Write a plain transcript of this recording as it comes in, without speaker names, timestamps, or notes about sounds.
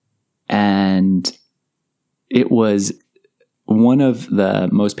And it was one of the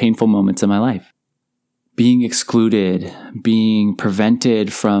most painful moments of my life. Being excluded, being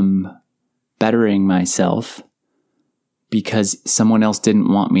prevented from bettering myself because someone else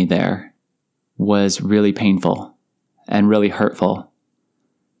didn't want me there was really painful and really hurtful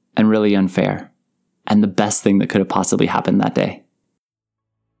and really unfair, and the best thing that could have possibly happened that day.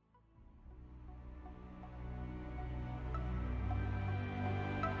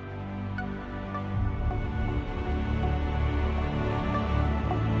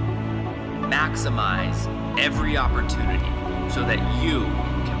 Maximize every opportunity so that you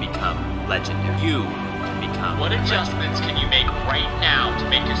can become legendary. You can become What adjustments can you make right now to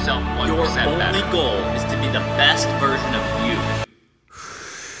make yourself 1% Your better? only goal is to be the best version of you.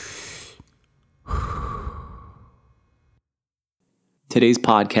 Today's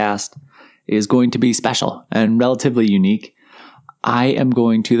podcast is going to be special and relatively unique. I am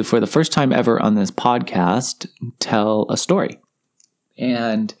going to, for the first time ever on this podcast, tell a story.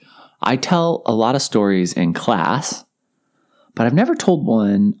 And I tell a lot of stories in class, but I've never told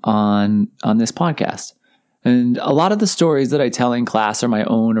one on this podcast. And a lot of the stories that I tell in class are my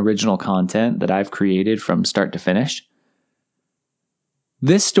own original content that I've created from start to finish.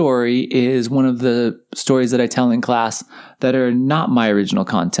 This story is one of the stories that I tell in class that are not my original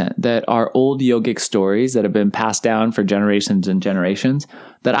content, that are old yogic stories that have been passed down for generations and generations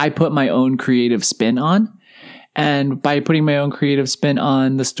that I put my own creative spin on. And by putting my own creative spin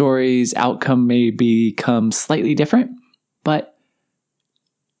on the story's outcome may become slightly different, but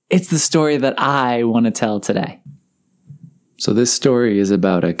it's the story that I want to tell today. So this story is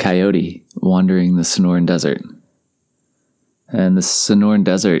about a coyote wandering the Sonoran Desert. And the Sonoran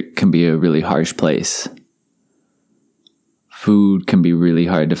Desert can be a really harsh place. Food can be really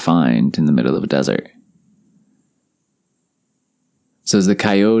hard to find in the middle of a desert. So as the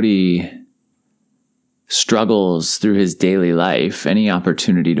coyote struggles through his daily life, any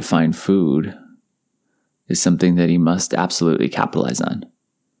opportunity to find food is something that he must absolutely capitalize on.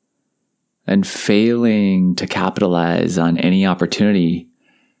 And failing to capitalize on any opportunity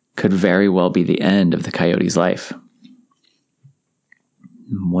could very well be the end of the coyote's life.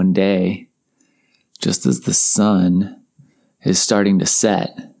 One day, just as the sun is starting to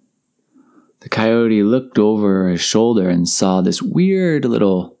set, the coyote looked over his shoulder and saw this weird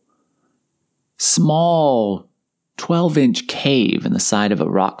little small 12-inch cave in the side of a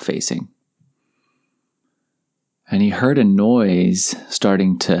rock facing. And he heard a noise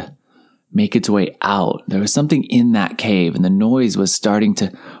starting to make its way out. There was something in that cave, and the noise was starting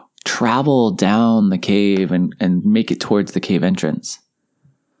to travel down the cave and make it towards the cave entrance.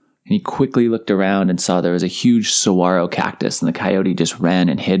 And he quickly looked around and saw there was a huge saguaro cactus, and the coyote just ran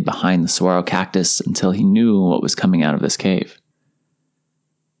and hid behind the saguaro cactus until he knew what was coming out of this cave.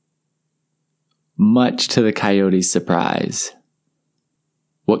 Much to the coyote's surprise,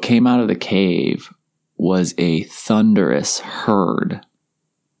 what came out of the cave was a thunderous herd,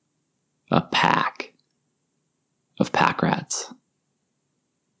 a pack of pack rats.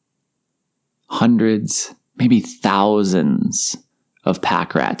 Hundreds, maybe thousands of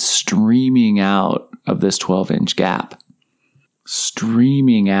pack rats streaming out of this 12-inch gap,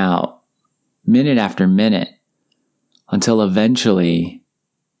 streaming out minute after minute until eventually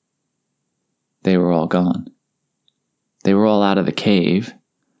they were all gone. They were all out of the cave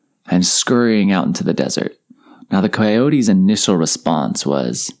and scurrying out into the desert. Now the coyote's initial response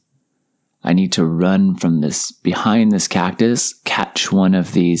was, I need to run from behind this cactus, catch one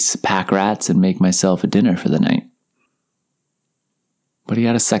of these pack rats and make myself a dinner for the night. But he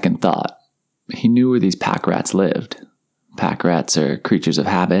had a second thought. He knew where these pack rats lived. Pack rats are creatures of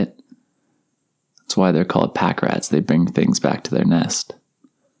habit. That's why they're called pack rats. They bring things back to their nest.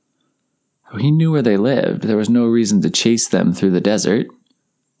 He knew where they lived. There was no reason to chase them through the desert.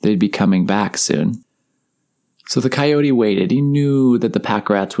 They'd be coming back soon. So the coyote waited. He knew that the pack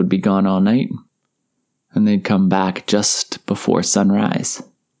rats would be gone all night, and they'd come back just before sunrise.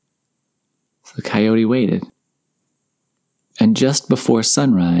 So the coyote waited. And just before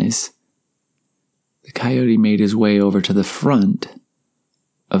sunrise, the coyote made his way over to the front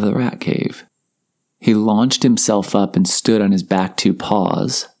of the rat cave. He launched himself up and stood on his back two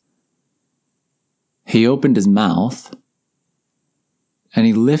paws. He opened his mouth, and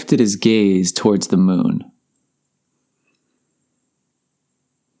he lifted his gaze towards the moon.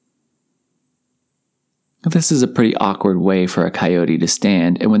 This is a pretty awkward way for a coyote to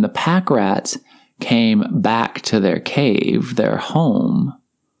stand, and when the pack rats came back to their cave, their home,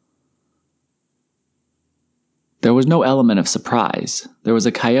 there was no element of surprise. There was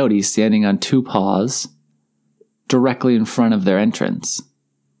a coyote standing on two paws directly in front of their entrance.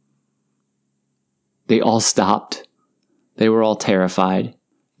 They all stopped. They were all terrified.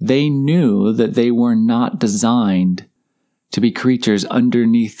 They knew that they were not designed to be creatures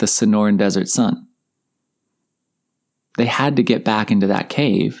underneath the Sonoran Desert sun. They had to get back into that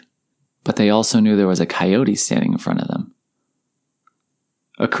cave, but they also knew there was a coyote standing in front of them.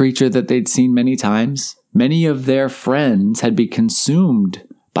 A creature that they'd seen many times. Many of their friends had been consumed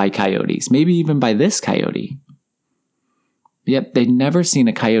by coyotes, maybe even by this coyote. Yet they'd never seen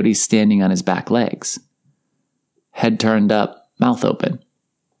a coyote standing on his back legs, head turned up, mouth open.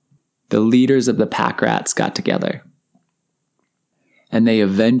 The leaders of the pack rats got together, and they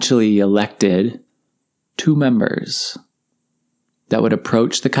eventually elected 2 members that would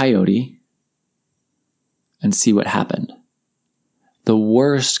approach the coyote and see what happened. The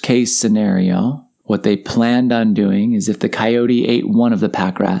worst case scenario, what they planned on doing, is if the coyote ate one of the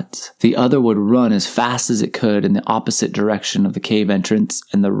pack rats, the other would run as fast as it could in the opposite direction of the cave entrance,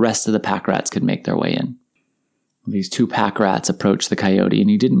 and the rest of the pack rats could make their way in. These 2 pack rats approached the coyote, and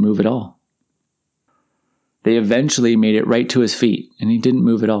he didn't move at all. They eventually made it right to his feet, and he didn't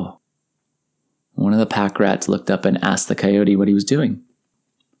move at all. One of the pack rats looked up and asked the coyote what he was doing.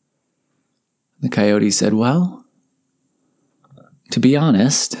 The coyote said, "Well, to be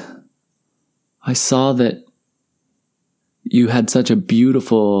honest, I saw that you had such a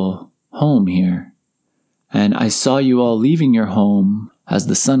beautiful home here, and I saw you all leaving your home as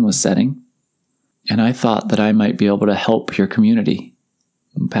the sun was setting, and I thought that I might be able to help your community."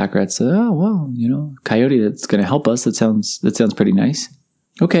 And pack rat said, "Oh, well, coyote that's going to help us, that sounds pretty nice.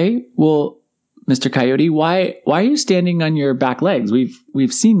 Okay, well, Mr. Coyote, why are you standing on your back legs?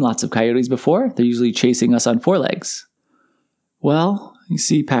 We've seen lots of coyotes before. They're usually chasing us on 4 legs. "Well, you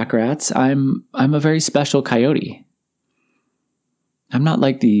see, pack rats, I'm a very special coyote. I'm not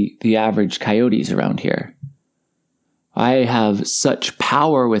like the average coyotes around here. I have such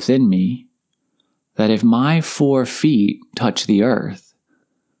power within me that if my 4 feet touch the earth,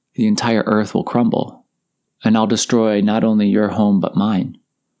 the entire earth will crumble, and I'll destroy not only your home but mine.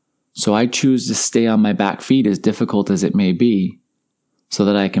 So I choose to stay on my back feet, as difficult as it may be, so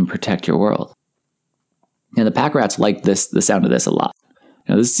that I can protect your world." And the pack rats like the sound of this a lot.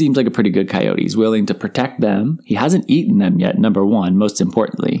 Now, this seems like a pretty good coyote. He's willing to protect them. He hasn't eaten them yet, number 1, most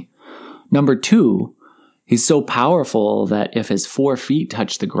importantly. Number 2, he's so powerful that if his 4 feet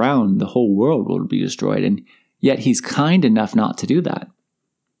touch the ground, the whole world will be destroyed. And yet he's kind enough not to do that.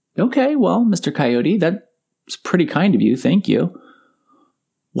 "Okay, well, Mr. Coyote, that's pretty kind of you. Thank you.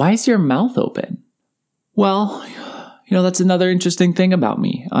 Why is your mouth open?" "Well, that's another interesting thing about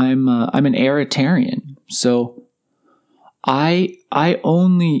me. I'm an aeritarian. So I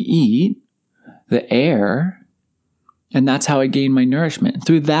only eat the air, and that's how I gain my nourishment.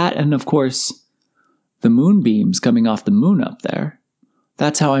 Through that, and of course, the moonbeams coming off the moon up there,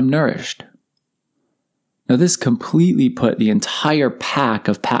 that's how I'm nourished." Now, this completely put the entire pack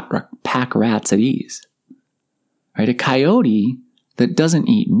of pack rats at ease. Right? A coyote that doesn't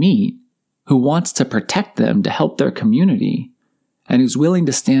eat meat, who wants to protect them to help their community, and who's willing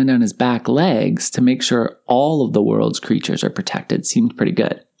to stand on his back legs to make sure all of the world's creatures are protected, seemed pretty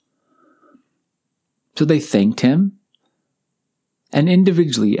good. So they thanked him, and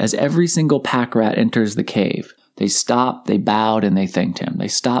individually, as every single pack rat enters the cave, they stopped, they bowed, and they thanked him. They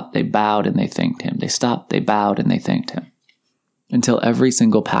stopped, they bowed, and they thanked him. They stopped, they bowed, and they thanked him. Until every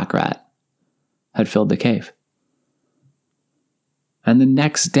single pack rat had filled the cave. And the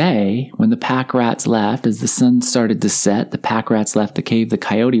next day, when the pack rats left, as the sun started to set, the pack rats left the cave. The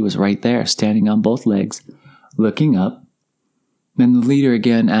coyote was right there, standing on both legs, looking up. Then the leader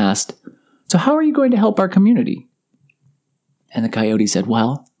again asked, "So how are you going to help our community?" And the coyote said,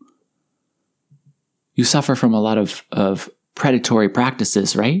 "Well, you suffer from a lot of predatory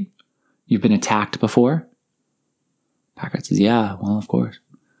practices, right? You've been attacked before?" Pack rat says, "Yeah, well, of course.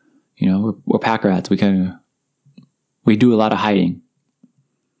 We're pack rats. We do a lot of hiding."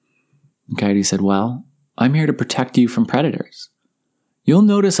 The coyote said, "Well, I'm here to protect you from predators. You'll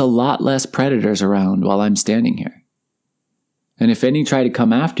notice a lot less predators around while I'm standing here. And if any try to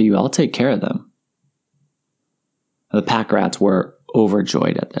come after you, I'll take care of them." The pack rats were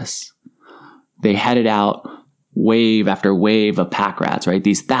overjoyed at this. They headed out, wave after wave of pack rats, right?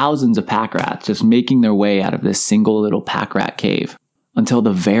 These thousands of pack rats just making their way out of this single little pack rat cave until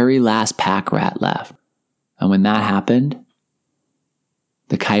the very last pack rat left. And when that happened,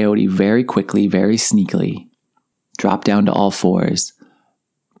 the coyote very quickly, very sneakily, dropped down to all 4s,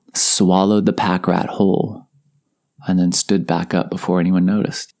 swallowed the pack rat whole, and then stood back up before anyone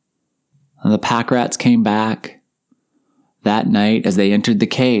noticed. And the pack rats came back that night as they entered the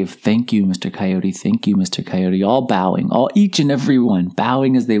cave. "Thank you, Mr. Coyote. Thank you, Mr. Coyote." All bowing, each and every one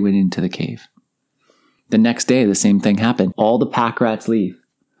bowing as they went into the cave. The next day, the same thing happened. All the pack rats leave.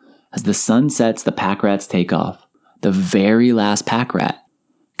 As the sun sets, the pack rats take off. The very last pack rat,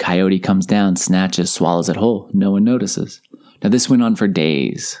 Coyote comes down, snatches, swallows it whole. No one notices. Now, this went on for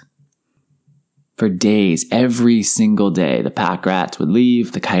days. For days, every single day, the pack rats would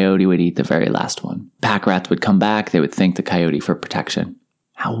leave. The coyote would eat the very last one. Pack rats would come back. They would thank the coyote for protection.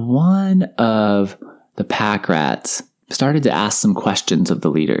 Now, one of the pack rats started to ask some questions of the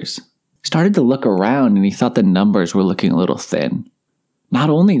leaders. Started to look around, and he thought the numbers were looking a little thin. Not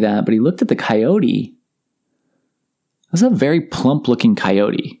only that, but he looked at the coyote. It was a very plump-looking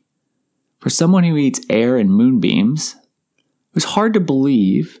coyote. For someone who eats air and moonbeams, it was hard to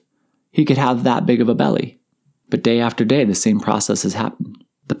believe he could have that big of a belly. But day after day, the same process has happened.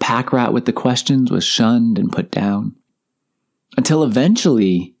 The pack rat with the questions was shunned and put down. Until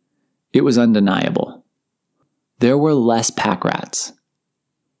eventually, it was undeniable. There were less pack rats.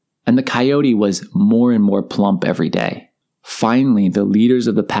 And the coyote was more and more plump every day. Finally, the leaders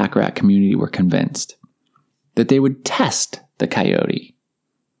of the pack rat community were convinced that they would test the coyote.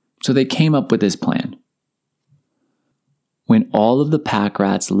 So they came up with this plan. When all of the pack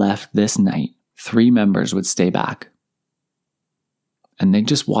rats left this night, 3 members would stay back. And they'd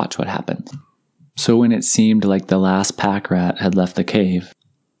just watch what happened. So when it seemed like the last pack rat had left the cave,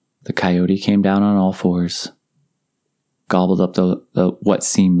 the coyote came down on all fours, gobbled up the what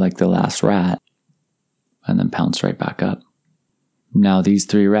seemed like the last rat, and then pounced right back up. Now these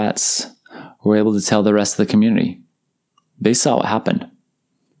 3 rats were able to tell the rest of the community. They saw what happened.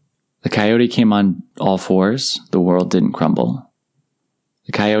 The coyote came on all fours. The world didn't crumble.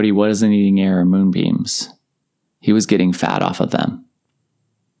 The coyote wasn't eating air or moonbeams. He was getting fat off of them.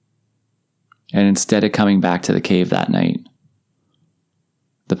 And instead of coming back to the cave that night,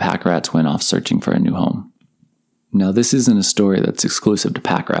 the pack rats went off searching for a new home. Now, this isn't a story that's exclusive to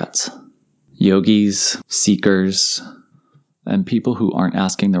pack rats. Yogis, seekers, and people who aren't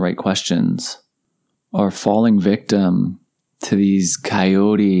asking the right questions are falling victim to these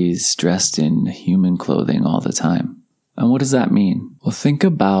coyotes dressed in human clothing all the time. And what does that mean? Well, think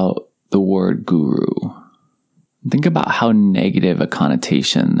about the word guru. Think about how negative a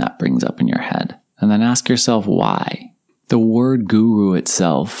connotation that brings up in your head. And then ask yourself why. The word guru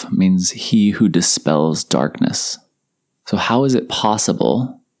itself means he who dispels darkness. So how is it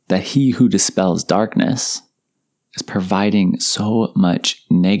possible that he who dispels darkness is providing so much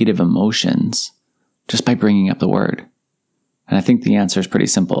negative emotions just by bringing up the word? And I think the answer is pretty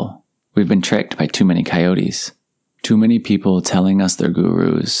simple. We've been tricked by too many coyotes. Too many people telling us they're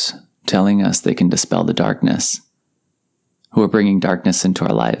gurus, telling us they can dispel the darkness, who are bringing darkness into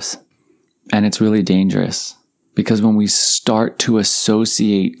our lives. And it's really dangerous because when we start to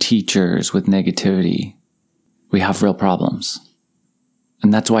associate teachers with negativity, we have real problems.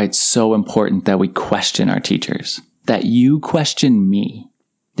 And that's why it's so important that we question our teachers, that you question me,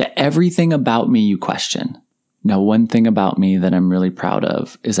 that everything about me you question. Now, one thing about me that I'm really proud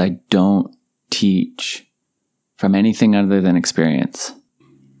of is I don't teach from anything other than experience.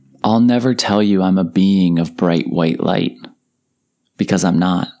 I'll never tell you I'm a being of bright white light, because I'm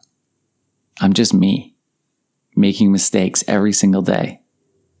not. I'm just me, making mistakes every single day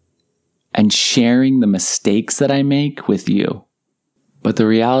and sharing the mistakes that I make with you. But the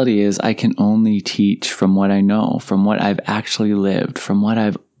reality is I can only teach from what I know, from what I've actually lived, from what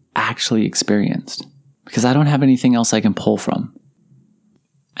I've actually experienced. Because I don't have anything else I can pull from.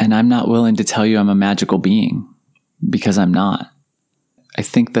 And I'm not willing to tell you I'm a magical being, because I'm not. I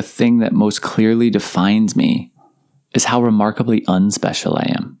think the thing that most clearly defines me is how remarkably unspecial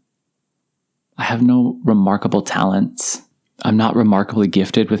I am. I have no remarkable talents. I'm not remarkably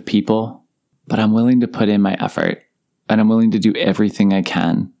gifted with people, but I'm willing to put in my effort, and I'm willing to do everything I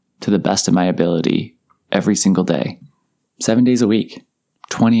can to the best of my ability every single day. 7 days a week,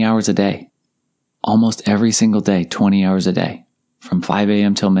 20 hours a day. Almost every single day, 20 hours a day, from 5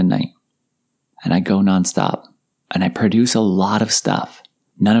 a.m. till midnight. And I go nonstop. And I produce a lot of stuff.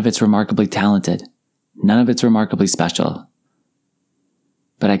 None of it's remarkably talented. None of it's remarkably special.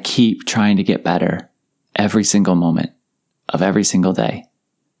 But I keep trying to get better every single moment of every single day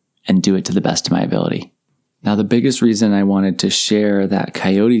and do it to the best of my ability. Now, the biggest reason I wanted to share that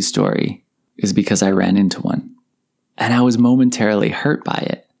coyote story is because I ran into one. And I was momentarily hurt by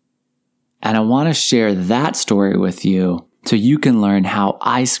it. And I want to share that story with you so you can learn how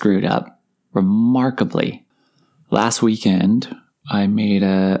I screwed up remarkably. Last weekend, I made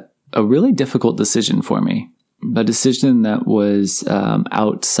a really difficult decision for me. A decision that was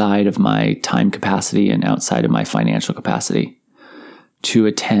outside of my time capacity and outside of my financial capacity to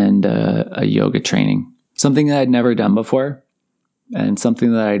attend a yoga training. Something that I'd never done before, and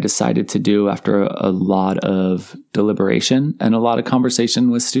something that I decided to do after a lot of deliberation and a lot of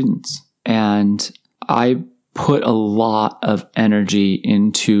conversation with students. And I put a lot of energy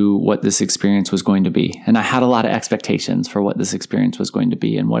into what this experience was going to be. And I had a lot of expectations for what this experience was going to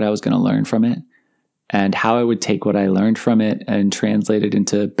be and what I was going to learn from it and how I would take what I learned from it and translate it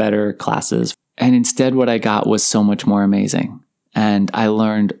into better classes. And instead, what I got was so much more amazing. And I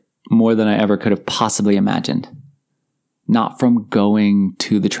learned more than I ever could have possibly imagined. Not from going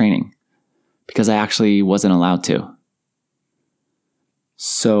to the training, because I actually wasn't allowed to.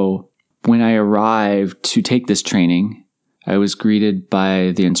 So when I arrived to take this training, I was greeted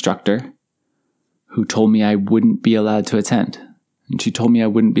by the instructor who told me I wouldn't be allowed to attend. And she told me I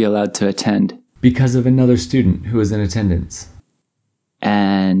wouldn't be allowed to attend because of another student who was in attendance.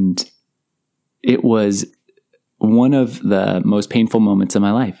 And it was one of the most painful moments of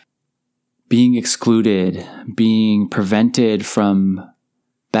my life. Being excluded, being prevented from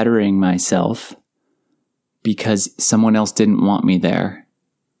bettering myself because someone else didn't want me there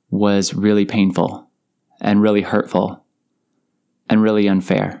was really painful and really hurtful and really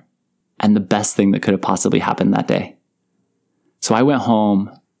unfair and the best thing that could have possibly happened that day. So I went home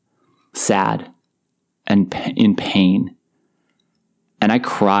sad and in pain, and I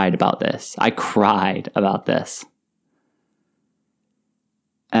cried about this.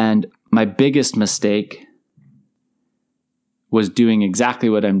 And my biggest mistake was doing exactly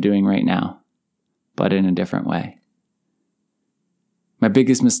what I'm doing right now, but in a different way. My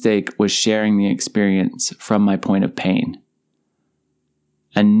biggest mistake was sharing the experience from my point of pain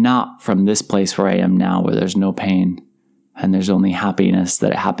and not from this place where I am now, where there's no pain and there's only happiness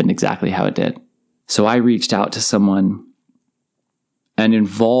that it happened exactly how it did. So I reached out to someone and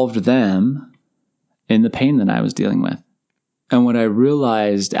involved them in the pain that I was dealing with. And what I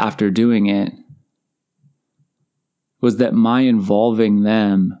realized after doing it was that my involving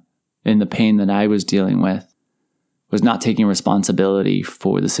them in the pain that I was dealing with was not taking responsibility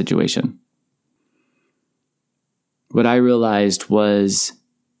for the situation. What I realized was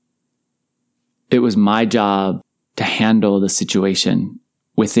it was my job to handle the situation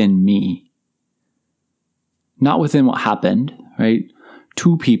within me, not within what happened, right?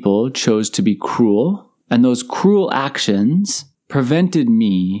 Two people chose to be cruel, and those cruel actions prevented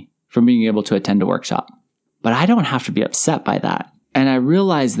me from being able to attend a workshop. But I don't have to be upset by that. And I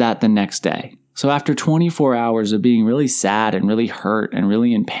realized that the next day. So after 24 hours of being really sad and really hurt and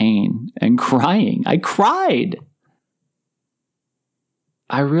really in pain and crying, I cried.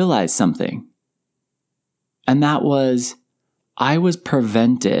 I realized something. And that was, I was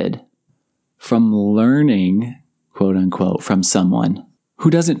prevented from learning, quote unquote, from someone who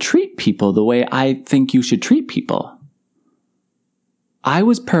doesn't treat people the way I think you should treat people. I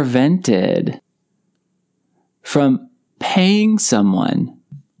was prevented from paying someone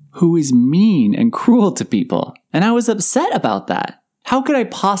who is mean and cruel to people. And I was upset about that. How could I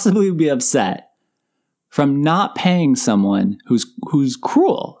possibly be upset from not paying someone who's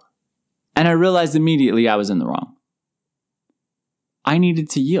cruel? And I realized immediately I was in the wrong. I needed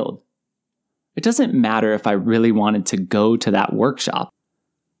to yield. It doesn't matter if I really wanted to go to that workshop.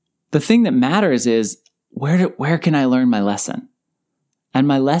 The thing that matters is where can I learn my lesson? And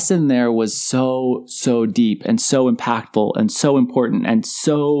my lesson there was so deep and so impactful and so important and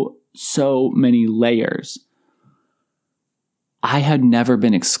so many layers. I had never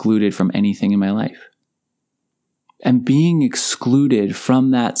been excluded from anything in my life. And being excluded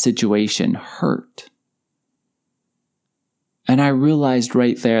from that situation hurt. And I realized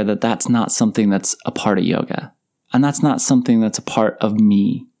right there that that's not something that's a part of yoga. And that's not something that's a part of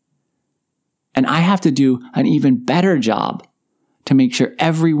me. And I have to do an even better job to make sure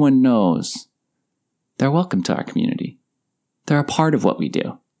everyone knows they're welcome to our community. They're a part of what we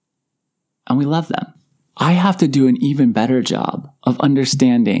do. And we love them. I have to do an even better job of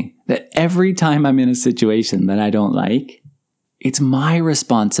understanding that every time I'm in a situation that I don't like, it's my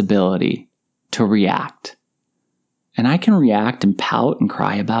responsibility to react. And I can react and pout and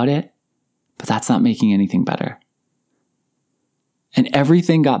cry about it, but that's not making anything better. And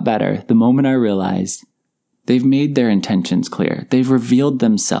everything got better the moment I realized they've made their intentions clear. They've revealed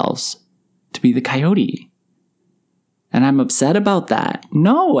themselves to be the coyote. And I'm upset about that.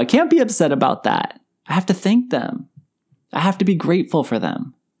 No, I can't be upset about that. I have to thank them. I have to be grateful for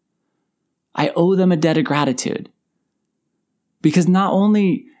them. I owe them a debt of gratitude. Because not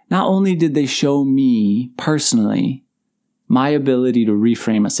only did they show me personally my ability to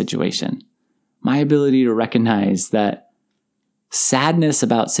reframe a situation, my ability to recognize that sadness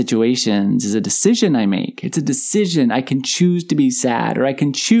about situations is a decision I make. It's a decision. I can choose to be sad or I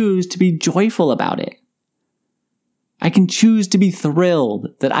can choose to be joyful about it. I can choose to be thrilled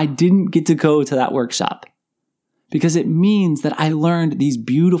that I didn't get to go to that workshop because it means that I learned these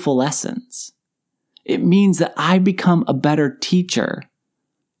beautiful lessons. It means that I become a better teacher,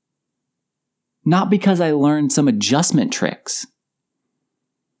 not because I learned some adjustment tricks,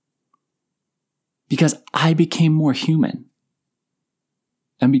 because I became more human.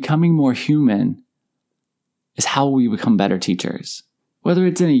 And becoming more human is how we become better teachers. Whether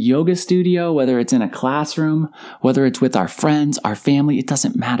it's in a yoga studio, whether it's in a classroom, whether it's with our friends, our family, it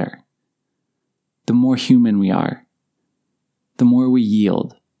doesn't matter. The more human we are, the more we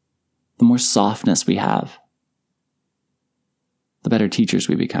yield, the more softness we have, the better teachers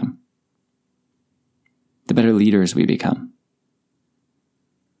we become, the better leaders we become.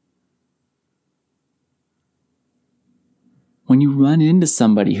 When you run into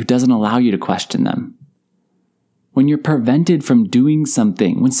somebody who doesn't allow you to question them, when you're prevented from doing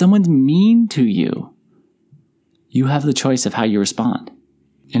something, when someone's mean to you, you have the choice of how you respond.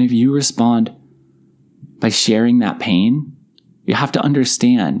 And if you respond by sharing that pain, you have to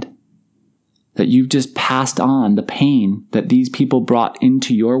understand that you've just passed on the pain that these people brought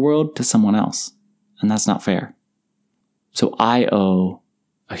into your world to someone else. And that's not fair. So I owe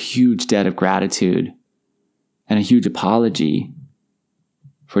a huge debt of gratitude and a huge apology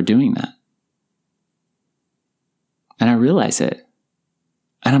for doing that. And I realize it.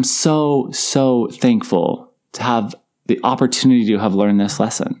 And I'm so thankful to have the opportunity to have learned this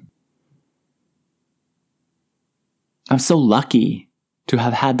lesson. I'm so lucky to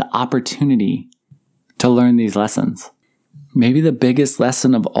have had the opportunity to learn these lessons. Maybe the biggest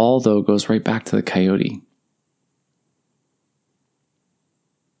lesson of all, though, goes right back to the coyote.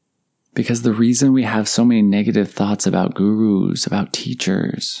 Because the reason we have so many negative thoughts about gurus, about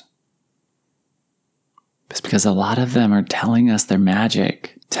teachers, is because a lot of them are telling us they're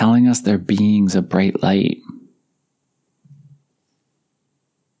magic, telling us they're beings of bright light.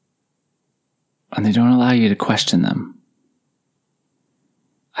 And they don't allow you to question them.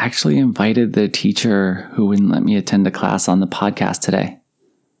 I actually invited the teacher who wouldn't let me attend a class on the podcast today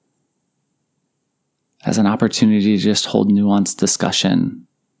as an opportunity to just hold nuanced discussion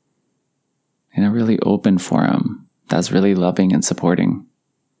in a really open forum that's really loving and supporting.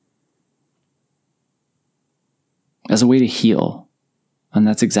 As a way to heal. And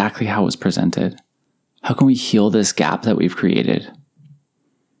that's exactly how it was presented. How can we heal this gap that we've created?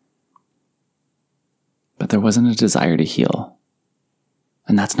 But there wasn't a desire to heal.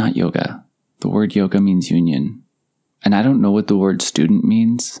 And that's not yoga. The word yoga means union. And I don't know what the word student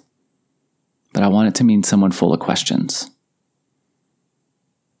means, but I want it to mean someone full of questions.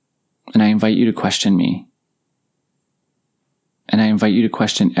 And I invite you to question me. And I invite you to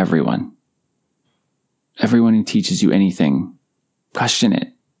question everyone. Everyone who teaches you anything, question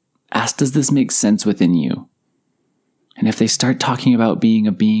it. Ask, does this make sense within you? And if they start talking about being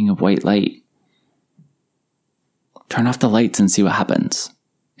a being of white light, turn off the lights and see what happens.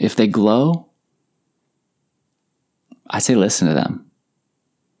 If they glow, I say listen to them.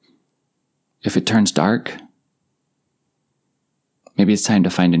 If it turns dark, maybe it's time to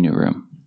find a new room.